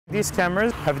These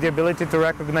cameras have the ability to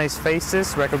recognize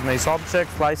faces, recognize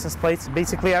objects, license plates,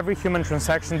 basically every human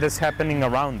transaction that's happening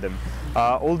around them.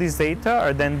 All these data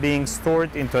are then being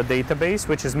stored into a database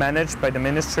which is managed by the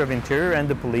Ministry of Interior and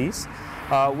the police,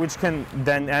 which can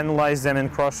then analyze them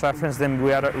and cross-reference them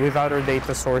with other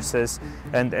data sources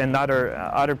and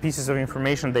other pieces of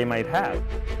information they might have.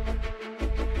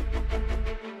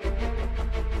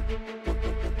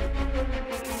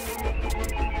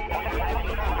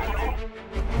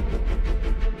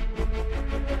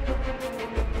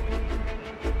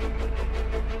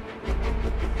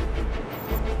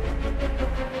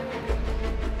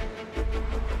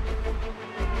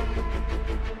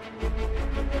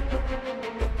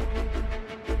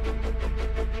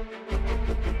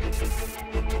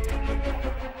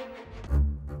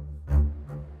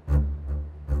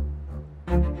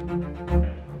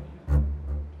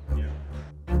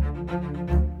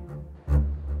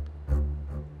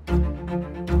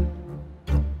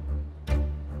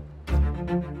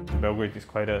 Belgrade is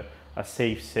quite a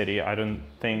safe city.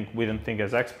 We don't think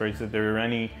as experts that there are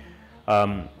any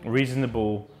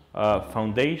reasonable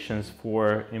foundations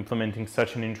for implementing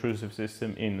such an intrusive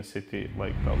system in a city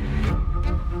like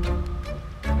Belgrade.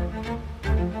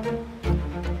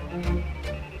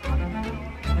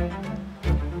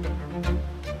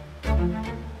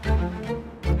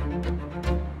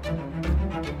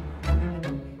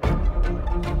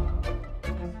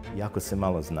 Jako se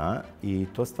malo zna i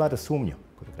to stvara sumnju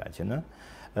kod građana.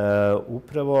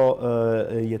 Upravo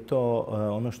je to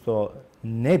ono što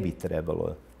ne bi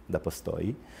trebalo da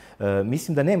postoji.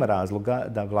 Mislim da nema razloga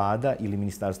da vlada ili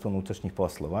Ministarstvo unutrašnjih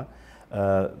poslova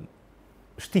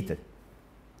štite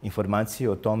informacije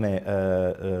o tome,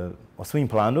 o svojim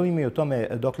planovima i o tome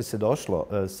dokle se došlo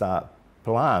sa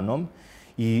planom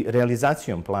i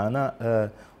realizacijom plana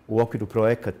u okviru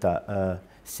projekata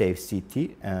Safe City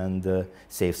and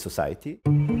Safe Society.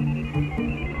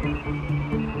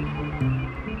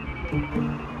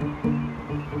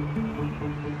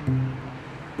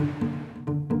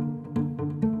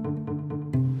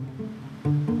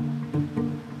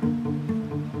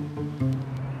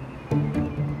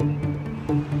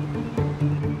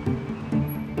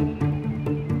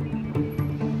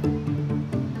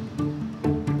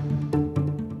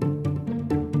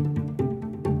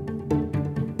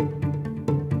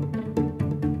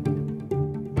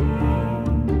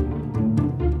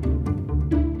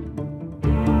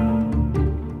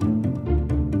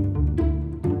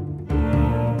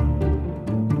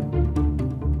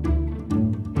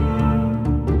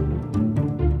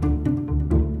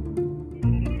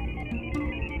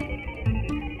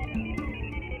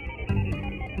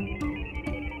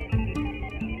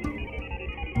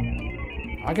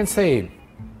 I can say,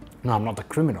 no, I'm not a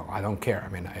criminal, I don't care.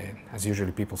 I mean, as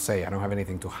usually people say, I don't have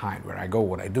anything to hide. Where I go,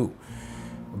 what I do.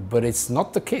 But it's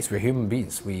not the case. We're human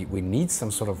beings. We need some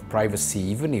sort of privacy,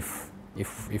 even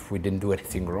if we didn't do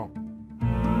anything wrong.